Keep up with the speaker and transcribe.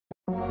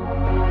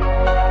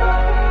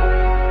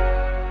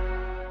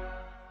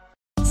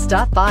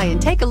Stop by and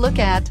take a look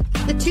at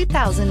the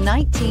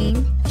 2019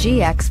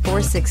 GX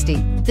 460.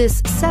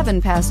 This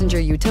 7-passenger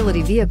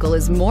utility vehicle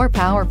is more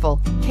powerful,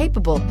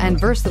 capable, and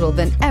versatile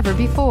than ever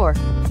before.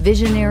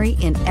 Visionary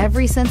in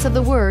every sense of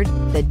the word,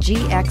 the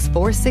GX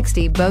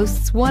 460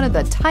 boasts one of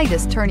the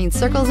tightest turning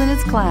circles in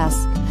its class,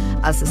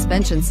 a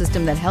suspension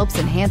system that helps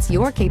enhance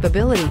your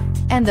capability,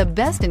 and the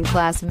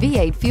best-in-class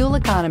V8 fuel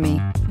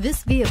economy.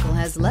 This vehicle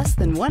has less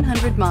than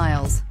 100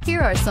 miles.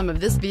 Here are some of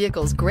this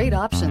vehicle's great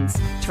options: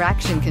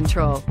 traction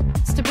control,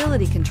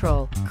 stability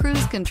control,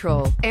 cruise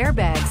control,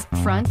 airbags,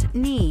 front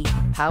knee,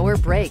 power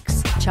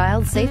brakes,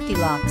 child safety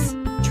locks,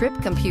 trip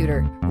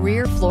computer,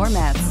 rear floor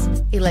mats,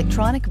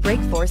 electronic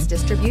brake force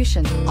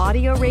distribution,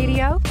 audio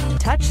radio,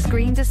 touch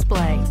screen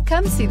display.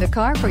 Come see the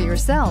car for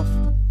yourself.